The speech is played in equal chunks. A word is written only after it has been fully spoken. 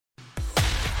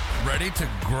Ready to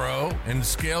grow and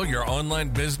scale your online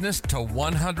business to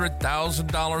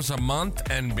 $100,000 a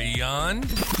month and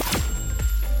beyond?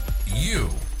 You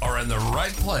are in the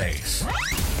right place.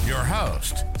 Your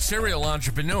host, serial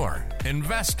entrepreneur,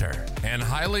 investor, and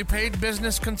highly paid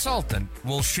business consultant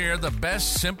will share the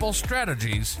best simple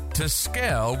strategies to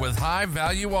scale with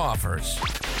high-value offers.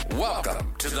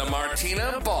 Welcome to the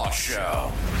Martina Boss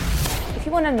Show. If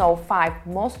you want to know 5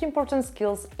 most important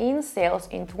skills in sales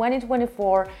in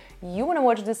 2024, you want to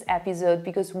watch this episode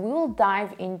because we will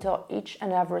dive into each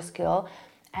and every skill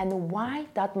and why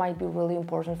that might be really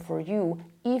important for you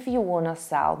if you want to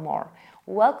sell more.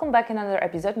 Welcome back in another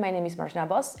episode. My name is Martina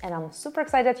Boss and I'm super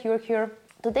excited you're here.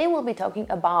 Today we'll be talking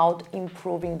about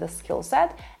improving the skill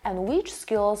set and which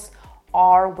skills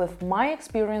are with my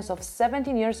experience of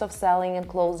 17 years of selling and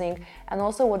closing, and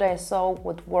also what I saw,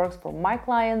 what works for my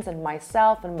clients and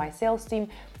myself and my sales team.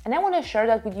 And I want to share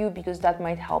that with you because that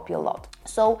might help you a lot.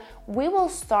 So we will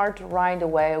start right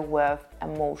away with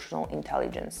emotional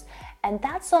intelligence. And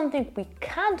that's something we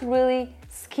can't really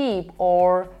skip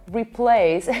or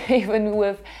replace even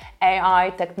with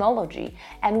AI technology.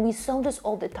 And we saw this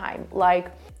all the time.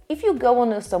 Like, if you go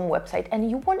on some website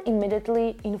and you want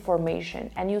immediately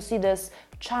information and you see this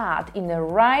chat in the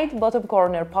right bottom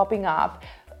corner popping up,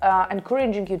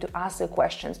 encouraging you to ask the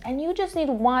questions, and you just need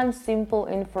one simple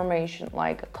information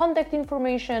like contact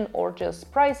information or just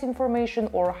price information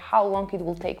or how long it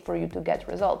will take for you to get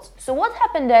results. So what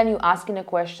happened then? You asking the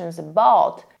questions a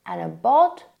bot, and a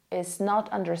bot is not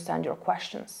understand your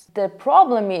questions. The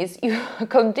problem is you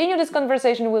continue this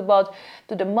conversation with bot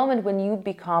to the moment when you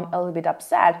become a little bit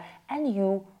upset and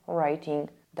you writing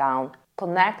down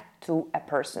connect to a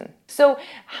person. So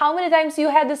how many times you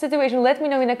had this situation? Let me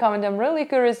know in a comment. I'm really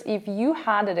curious if you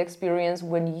had that experience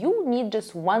when you need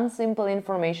just one simple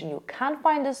information, you can't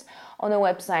find this on a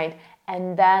website,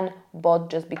 and then bot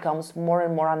just becomes more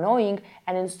and more annoying,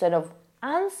 and instead of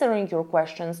answering your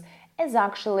questions is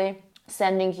actually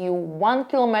sending you 1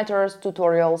 kilometers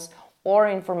tutorials or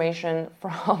information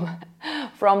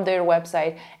from their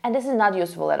website. And this is not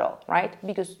useful at all, right?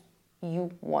 Because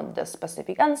you want the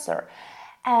specific answer.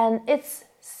 And it's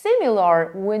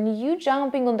similar when you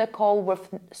jumping on the call with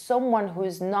someone who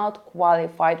is not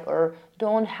qualified or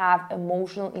don't have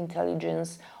emotional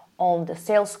intelligence on the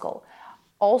sales call.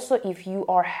 Also, if you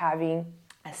are having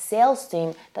a sales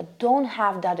team that don't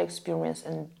have that experience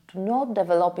and do not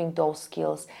developing those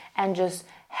skills and just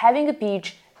having a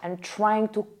pitch and trying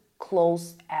to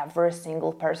close every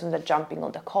single person that jumping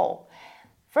on the call.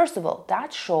 First of all,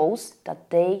 that shows that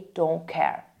they don't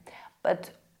care.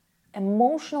 But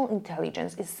emotional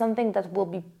intelligence is something that will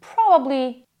be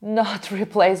probably not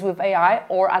replaced with AI,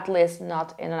 or at least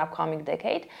not in an upcoming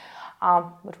decade,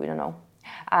 but we don't know.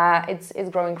 It's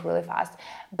growing really fast.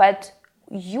 But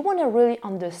you want to really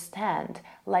understand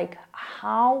like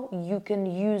how you can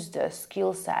use the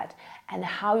skill set and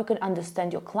how you can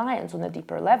understand your clients on a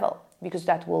deeper level, because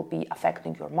that will be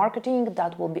affecting your marketing,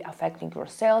 that will be affecting your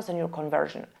sales and your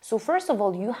conversion. So first of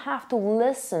all, you have to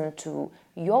listen to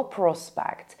your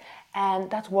prospect,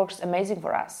 and that works amazing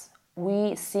for us.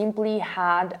 We simply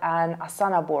had an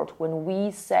Asana board when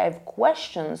we save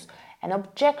questions and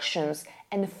objections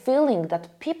and feeling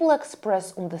that people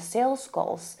express on the sales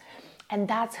calls. And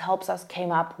that helps us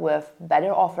came up with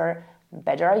better offer,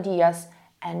 better ideas,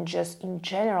 and just in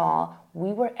general,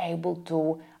 we were able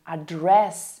to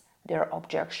address their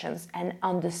objections and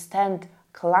understand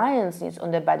clients' needs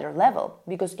on the better level.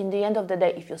 Because in the end of the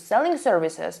day, if you're selling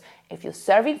services, if you're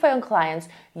serving for your clients,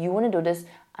 you want to do this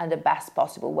in the best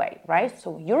possible way, right?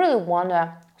 So you really want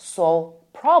to solve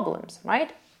problems,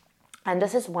 right? And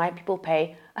this is why people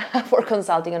pay for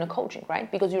consulting and coaching,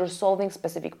 right? Because you're solving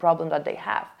specific problem that they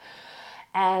have.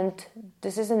 And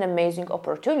this is an amazing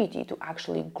opportunity to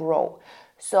actually grow.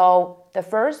 So the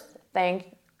first thing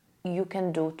you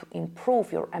can do to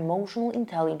improve your emotional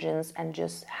intelligence and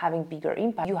just having bigger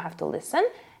impact, you have to listen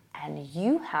and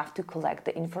you have to collect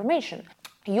the information.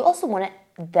 You also want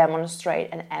to demonstrate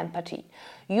an empathy.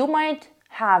 You might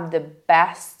have the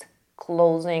best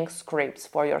closing scripts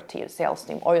for your sales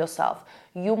team or yourself.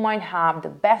 You might have the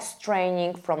best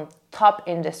training from top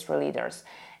industry leaders.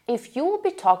 If you will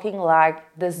be talking like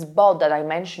this bot that I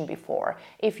mentioned before,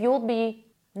 if you'll be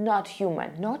not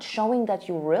human, not showing that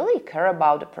you really care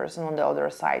about the person on the other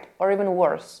side, or even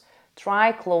worse,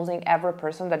 try closing every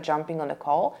person that jumping on the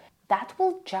call, that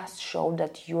will just show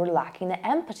that you're lacking the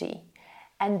empathy.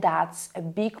 And that's a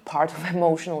big part of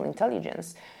emotional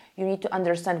intelligence. You need to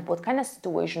understand what kind of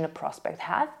situation a prospect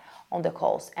has on the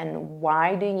calls and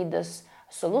why they need this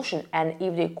solution. And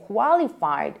if they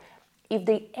qualified, if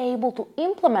they're able to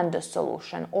implement the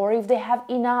solution, or if they have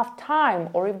enough time,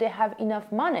 or if they have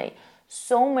enough money.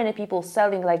 So many people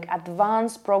selling like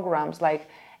advanced programs like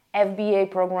FBA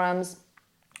programs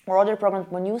or other programs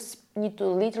when you need to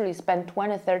literally spend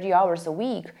 20-30 hours a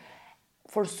week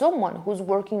for someone who's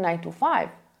working 9 to 5.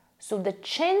 So the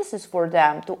chances for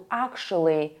them to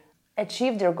actually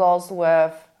achieve their goals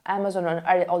with Amazon or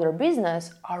other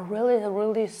business are really,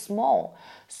 really small.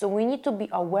 So we need to be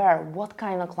aware what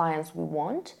kind of clients we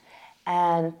want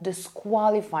and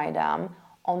disqualify them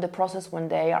on the process when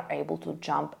they are able to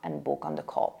jump and book on the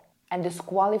call, and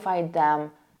disqualify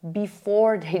them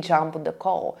before they jump on the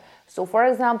call. So for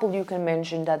example, you can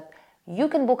mention that you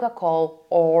can book a call,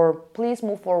 or please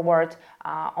move forward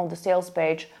on the sales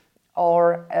page,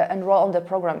 or enroll on the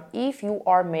program if you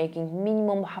are making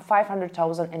minimum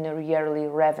 500,000 in a yearly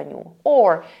revenue,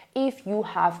 or if you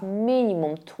have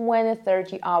minimum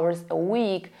 20-30 hours a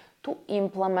week to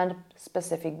implement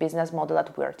specific business model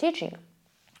that we are teaching.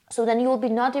 So then you will be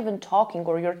not even talking,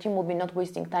 or your team will be not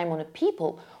wasting time on the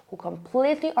people who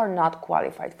completely are not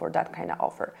qualified for that kind of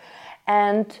offer.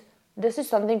 And this is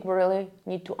something we really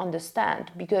need to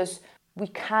understand, because we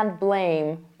can't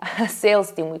blame a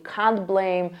sales team, we can't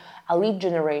blame a lead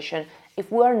generation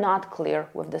if we are not clear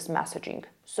with this messaging.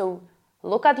 So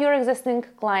look at your existing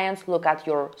clients, look at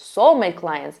your soulmate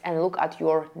clients, and look at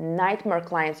your nightmare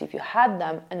clients if you had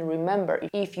them. And remember,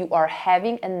 if you are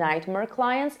having a nightmare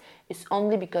clients, it's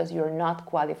only because you're not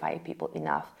qualifying people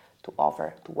enough to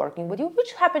offer to working with you,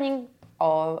 which is happening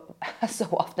so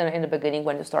often in the beginning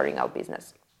when you're starting out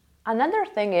business. Another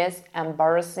thing is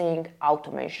embarrassing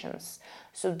automations.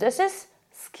 So this is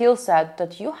skill set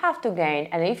that you have to gain,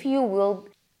 and if you will,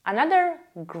 another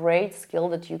great skill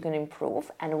that you can improve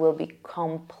and will be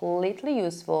completely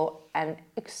useful and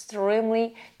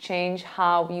extremely change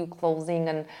how you closing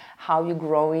and how you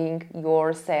growing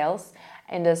your sales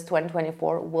in this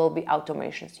 2024 will be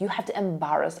automations. You have to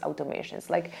embarrass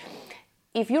automations. Like,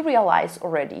 if you realize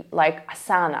already, like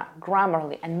Asana,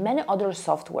 Grammarly, and many other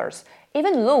softwares,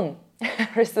 even Loom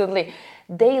recently,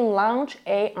 they launch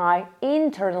AI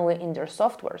internally in their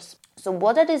softwares. So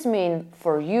what that is mean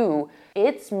for you,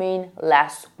 it's mean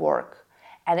less work.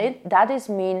 And that is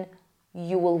mean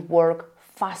you will work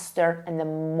faster and a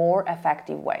more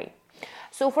effective way.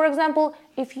 So for example,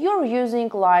 if you're using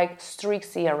like Streak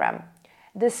CRM,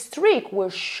 the Streak will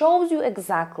show you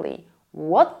exactly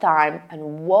what time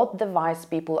and what device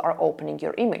people are opening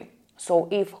your email. So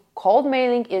if cold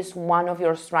mailing is one of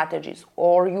your strategies,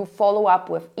 or you follow up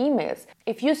with emails,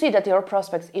 if you see that your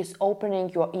prospect is opening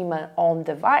your email on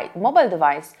mobile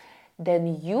device,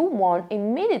 then you want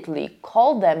immediately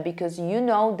call them, because you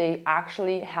know they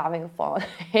actually having fun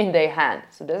in their hand.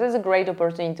 So this is a great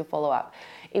opportunity to follow up.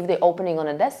 If they're opening on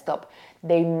a desktop,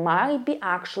 they might be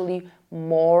actually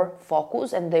more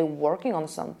focused and they're working on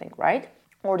something, right?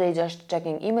 Or they're just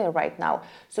checking email right now.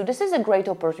 So this is a great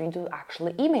opportunity to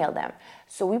actually email them.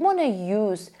 So we want to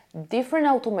use different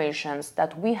automations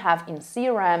that we have in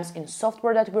CRMs, in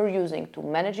software that we're using to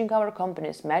managing our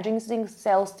companies, managing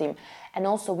sales team. And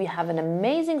also we have an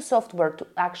amazing software to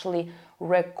actually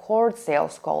record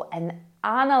sales call and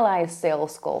analyze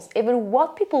sales calls, even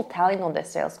what people telling on the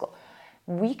sales call.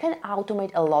 We can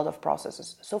automate a lot of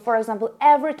processes. So for example,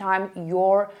 every time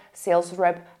your sales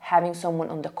rep having someone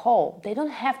on the call, they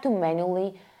don't have to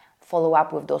manually follow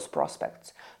up with those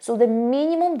prospects. So the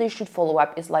minimum they should follow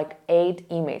up is like 8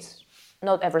 emails,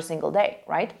 not every single day,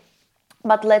 right?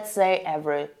 But let's say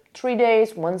every 3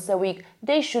 days, once a week,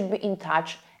 they should be in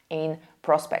touch in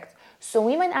prospects. So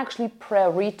we might actually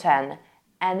pre-written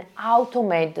and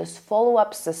automate this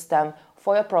follow-up system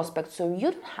for your prospects, so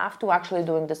you don't have to actually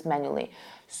doing this manually.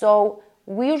 So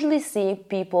we usually see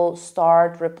people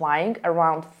start replying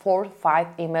around 4 or 5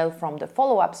 emails from the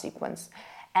follow-up sequence.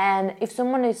 And if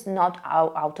someone is not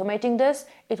automating this,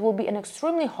 it will be an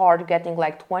extremely hard getting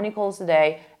like 20 calls a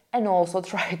day and also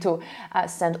try to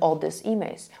send all these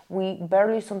emails. We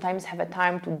barely sometimes have a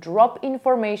time to drop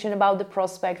information about the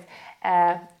prospect,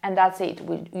 and that's it.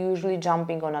 We're usually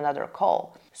jumping on another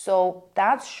call. So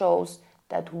that shows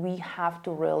that we have to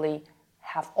really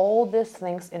have all these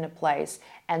things in place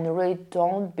and really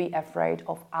don't be afraid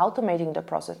of automating the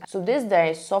process. So these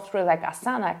days, software like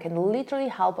Asana can literally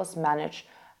help us manage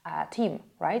a team,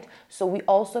 right? So we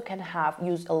also can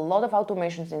use a lot of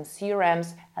automations in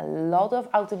CRMs, a lot of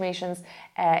automations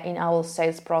in our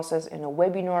sales process, in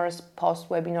webinars,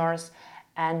 post-webinars,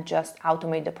 and just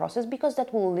automate the process, because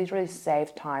that will literally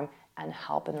save time and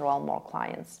help enroll more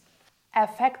clients.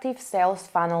 Effective sales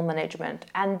funnel management,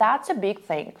 and that's a big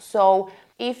thing. So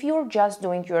If you're just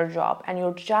doing your job and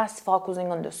you're just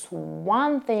focusing on this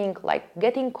one thing, like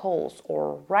getting calls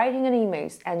or writing an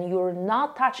emails, and you're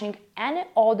not touching any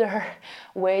other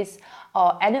ways,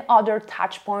 any other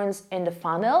touch points in the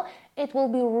funnel, it will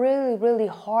be really, really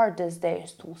hard these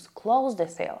days to close the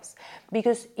sales.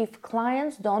 Because if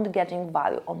clients don't getting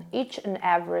value on each and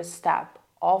every step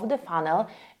of the funnel,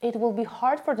 it will be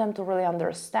hard for them to really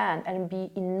understand and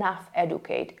be enough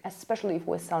educated, especially if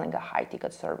we're selling a high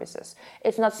ticket services.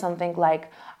 It's not something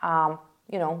like,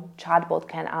 chatbot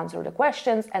can answer the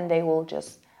questions and they will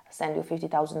just send you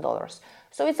 $50,000.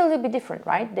 So it's a little bit different,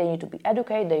 right? They need to be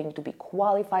educated, they need to be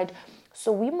qualified.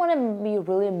 So we want to be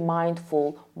really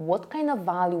mindful what kind of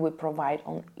value we provide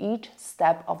on each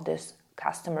step of this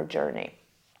customer journey.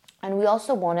 And we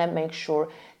also want to make sure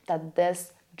that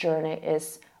this journey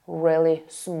is really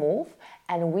smooth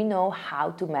and we know how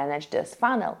to manage this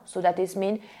funnel. So that is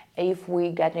mean if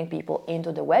we're getting people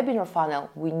into the webinar funnel,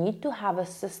 we need to have a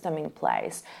system in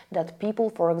place that people,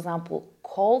 for example,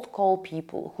 cold call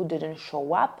people who didn't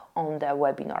show up on the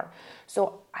webinar.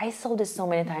 So I saw this so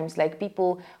many times, like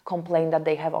people complain that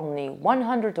they have only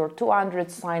 100 or 200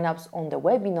 signups on the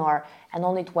webinar and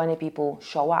only 20 people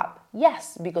show up.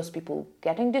 Yes, because people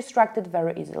getting distracted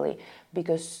very easily,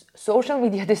 because social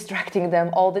media distracting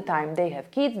them all the time. They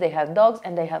have kids, they have dogs,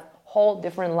 and they have whole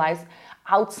different lives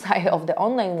outside of the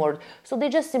online world. So they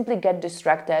just simply get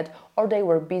distracted or they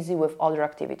were busy with other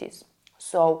activities.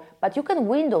 So, but you can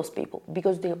win those people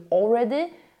because they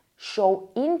already show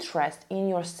interest in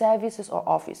your services or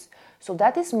office. So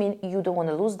that is mean you don't want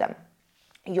to lose them.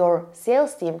 Your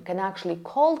sales team can actually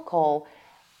cold call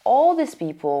all these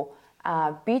people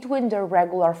between their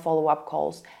regular follow-up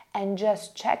calls and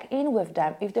just check in with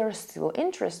them if they're still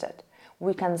interested.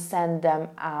 We can send them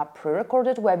a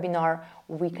pre-recorded webinar,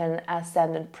 we can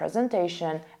send a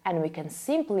presentation, and we can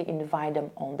simply invite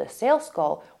them on the sales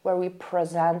call where we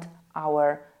present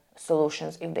our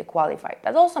solutions if they qualify.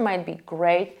 That also might be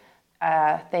great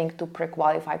thing to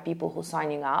pre-qualify people who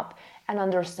signing up and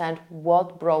understand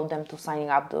what brought them to signing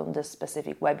up to this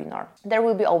specific webinar. There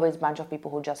will be always a bunch of people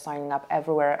who just signing up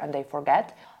everywhere and they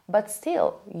forget, but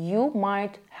still, you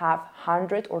might have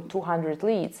 100 or 200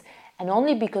 leads, and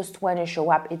only because 20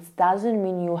 show up, it doesn't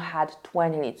mean you had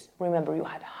 20 leads. Remember, you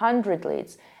had 100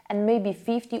 leads, and maybe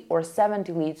 50 or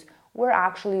 70 leads were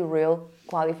actually real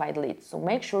qualified leads. So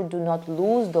make sure do not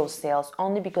lose those sales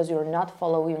only because you're not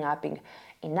following up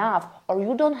enough or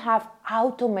you don't have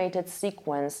automated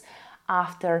sequence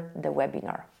after the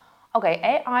webinar. Okay,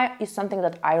 AI is something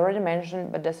that I already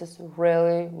mentioned, but this is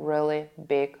really, really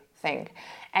big thing.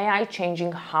 AI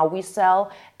changing how we sell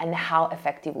and how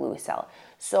effectively we sell.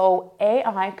 So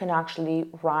AI can actually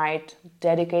write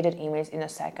dedicated emails in a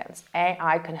second.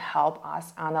 AI can help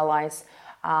us analyze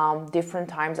different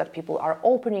times that people are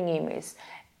opening emails.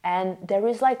 And there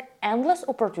is like endless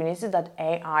opportunities that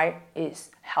AI is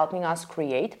helping us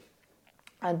create.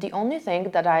 And the only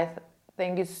thing that I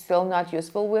think is still not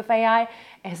useful with AI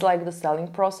is like the selling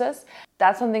process.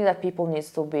 That's something that people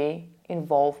needs to be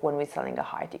involved when we're selling a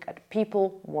high ticket.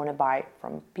 People want to buy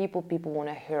from people want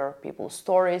to hear people's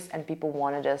stories, and people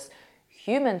want this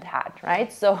human touch,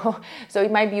 right? So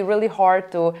it might be really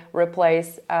hard to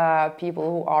replace people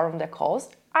who are on the calls.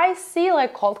 I see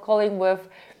like cold calling with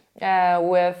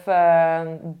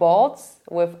bots,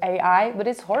 with AI, but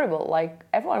it's horrible. Like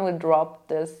everyone will drop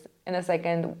this in a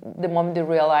second the moment they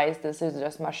realize this is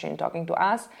just machine talking to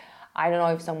us. I don't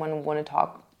know if someone want to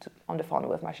talk on the phone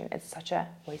with machine. It's such a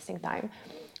wasting time.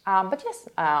 But yes,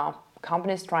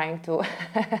 companies trying to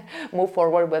move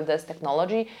forward with this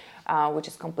technology, which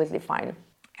is completely fine.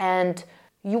 And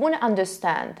you want to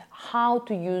understand how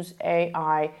to use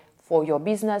AI for your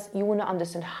business. You want to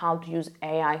understand how to use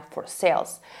AI for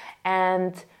sales.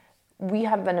 And we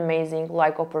have an amazing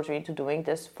opportunity to doing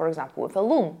this, for example, with a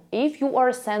Loom. If you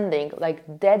are sending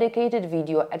dedicated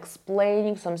video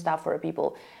explaining some stuff for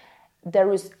people,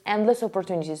 there is endless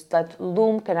opportunities that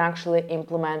Loom can actually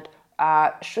implement,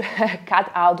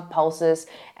 cut out pauses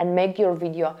and make your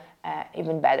video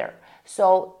even better.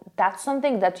 So that's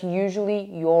something that usually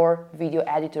your video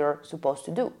editor is supposed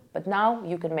to do. But now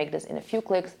you can make this in a few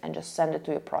clicks and just send it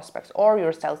to your prospects, or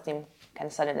your sales team can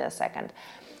send it in a second.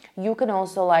 You can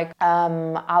also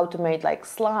automate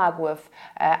Slack with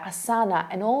Asana,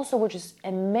 and also, which is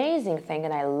amazing thing,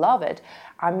 and I love it,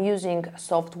 I'm using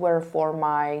software for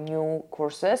my new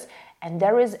courses, and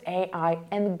there is AI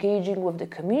engaging with the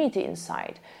community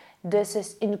inside. This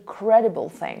is incredible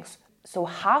things. So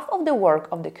half of the work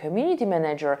of the community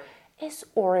manager is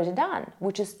already done,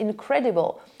 which is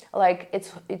incredible.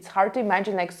 It's hard to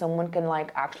imagine someone can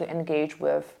actually engage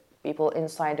with people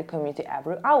inside the community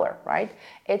every hour, right?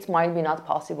 It might be not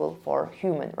possible for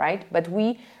human, right? But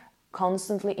we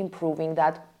constantly improving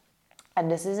that, and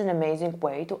this is an amazing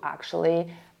way to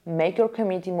actually make your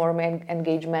community more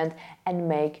engagement and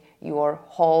make your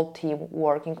whole team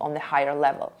working on the higher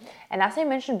level. And as I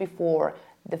mentioned before,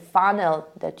 the funnel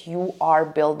that you are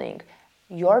building,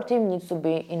 your team needs to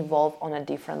be involved on a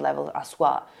different level as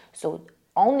well. So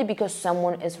only because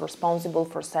someone is responsible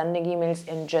for sending emails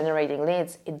and generating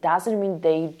leads, it doesn't mean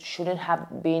they shouldn't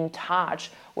have been in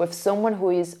touch with someone who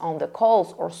is on the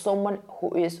calls or someone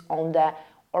who is on the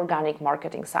organic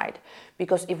marketing side.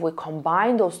 Because if we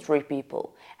combine those three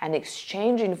people and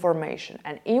exchange information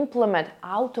and implement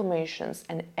automations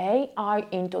and AI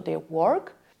into their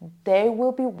work, they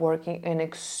will be working in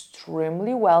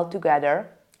extremely well together,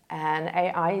 and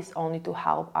AI is only to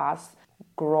help us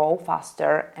grow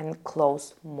faster and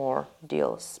close more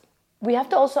deals. We have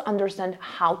to also understand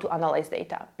how to analyze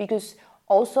data, because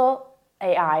also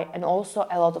AI and also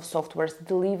a lot of softwares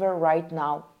deliver right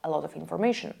now a lot of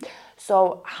information.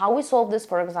 So how we solve this,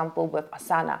 for example, with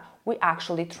Asana, we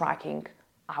actually tracking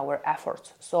our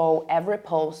efforts. So every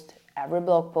post, every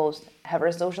blog post,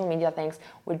 every social media things,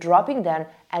 we're dropping them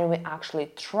and we're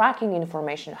actually tracking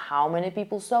information, how many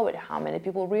people saw it, how many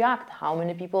people react, how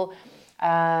many people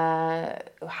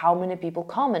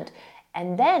comment.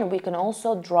 And then we can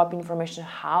also drop information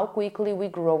how quickly we're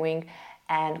growing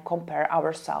and compare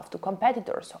ourselves to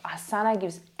competitors. So Asana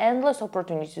gives endless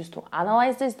opportunities to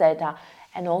analyze this data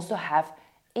and also have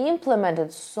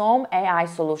implemented some AI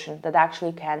solution that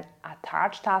actually can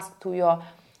attach tasks to your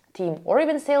team or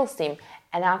even sales team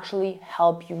and actually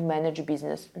help you manage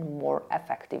business in a more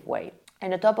effective way.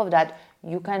 And on top of that,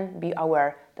 you can be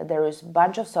aware that there is a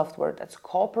bunch of software that's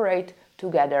cooperate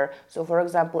together. So for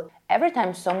example, every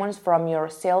time someone from your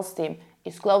sales team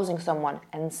is closing someone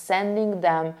and sending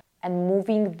them and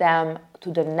moving them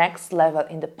to the next level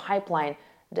in the pipeline,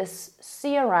 this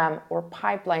CRM or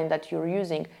pipeline that you're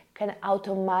using can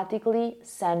automatically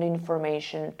send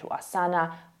information to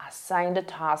Asana, assign the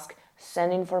task,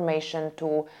 send information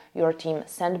to your team,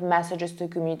 send messages to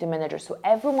community managers. So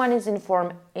everyone is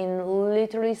informed in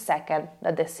literally second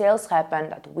that the sales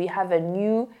happened, that we have a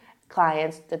new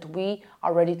clients, that we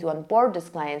are ready to onboard these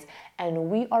clients, and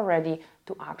we are ready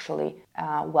to actually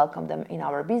welcome them in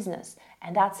our business.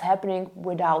 And that's happening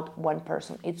without one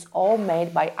person. It's all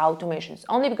made by automations,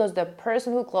 only because the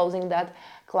person who closing that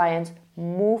client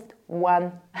moved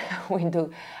one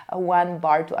window, one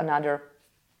bar to another,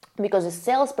 because the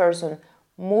salesperson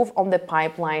moved on the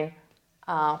pipeline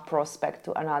prospect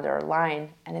to another line,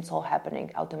 and it's all happening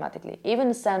automatically,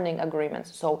 even sending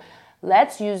agreements. So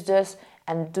let's use this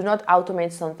and do not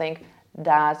automate something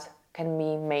that can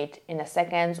be made in a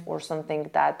second or something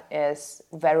that is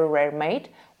very rare made.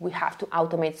 We have to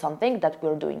automate something that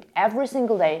we're doing every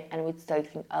single day, and it's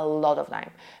taking a lot of time,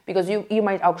 because you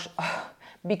might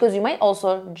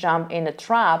also jump in a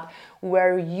trap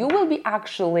where you will be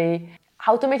actually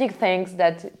automating things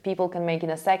that people can make in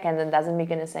a second, and doesn't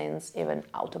make any sense even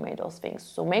automate those things.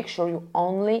 So make sure you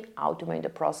only automate the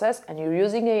process and you're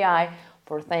using AI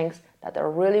for things that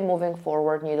are really moving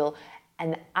forward needle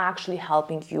and actually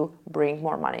helping you bring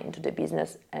more money into the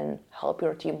business and help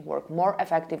your team work more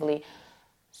effectively.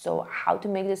 So how to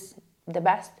make this the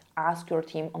best? Ask your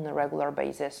team on a regular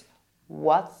basis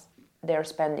what they're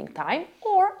spending time,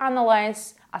 or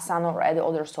analyze Asana or any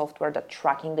other software that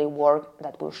tracking their work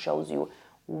that will shows you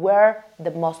where the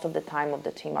most of the time of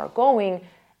the team are going,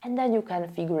 and then you can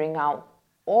figuring out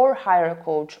or hire a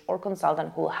coach or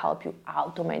consultant who will help you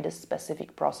automate the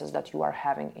specific process that you are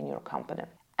having in your company.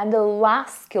 And the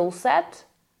last skill set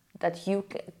that you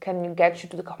can get you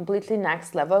to the completely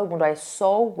next level, what I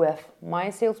saw with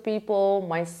my salespeople,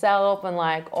 myself, and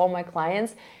like all my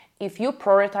clients, if you're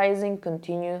prioritizing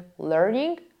continue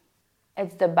learning,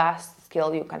 it's the best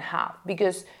skill you can have.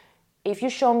 Because if you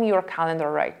show me your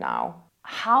calendar right now,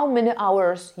 how many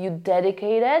hours you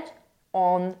dedicated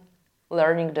on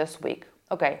learning this week?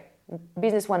 Okay,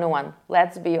 Business 101,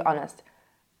 let's be honest.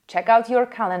 Check out your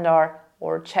calendar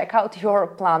or check out your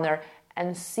planner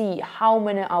and see how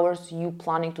many hours you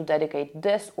planning to dedicate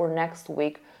this or next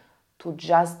week to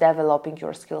just developing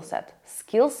your skill set.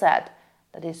 Skill set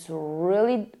that is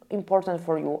really important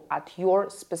for you at your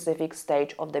specific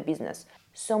stage of the business.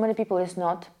 So many people is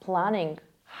not planning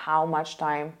how much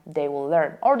time they will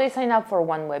learn, or they sign up for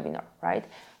one webinar, right?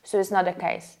 So it's not the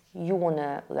case. You want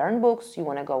to learn books, you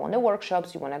want to go on the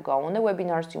workshops, you want to go on the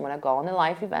webinars, you want to go on the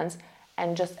live events,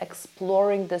 and just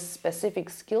exploring this specific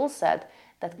skill set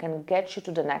that can get you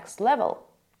to the next level.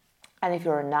 And if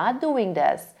you're not doing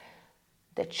this,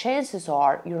 the chances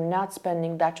are you're not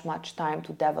spending that much time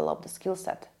to develop the skill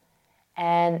set.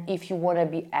 And if you want to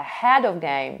be ahead of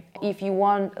game, if you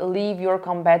want to leave your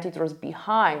competitors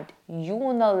behind, you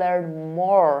want to learn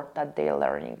more that they're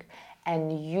learning.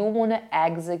 And you want to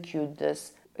execute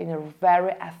this in a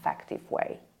very effective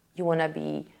way. You want to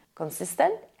be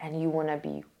consistent and you want to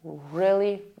be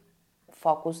really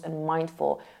focused and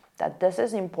mindful that this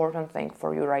is an important thing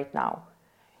for you right now.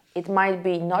 It might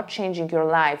be not changing your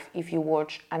life if you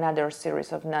watch another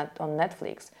series on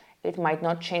Netflix. It might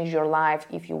not change your life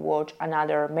if you watch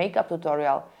another makeup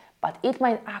tutorial, but it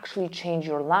might actually change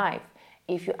your life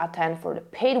if you attend for the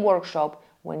paid workshop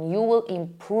when you will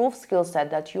improve skill set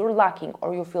that you're lacking,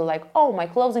 or you feel like, oh, my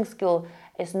closing skill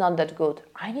is not that good.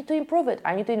 I need to improve it.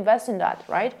 I need to invest in that,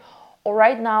 right? Or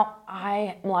right now,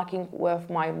 I am lacking with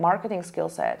my marketing skill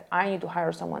set. I need to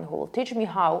hire someone who will teach me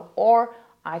how, or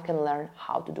I can learn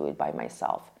how to do it by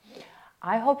myself.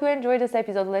 I hope you enjoyed this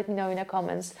episode. Let me know in the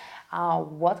comments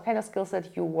what kind of skill set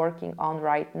you're working on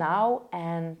right now.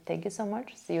 And thank you so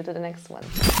much. See you to the next one.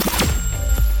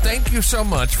 Thank you so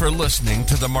much for listening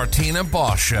to the Martina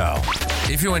Boss Show.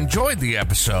 If you enjoyed the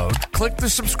episode, click the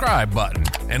subscribe button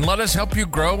and let us help you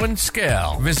grow and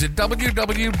scale. Visit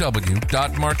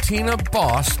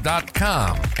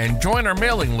www.martinaboss.com and join our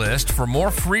mailing list for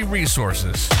more free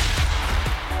resources.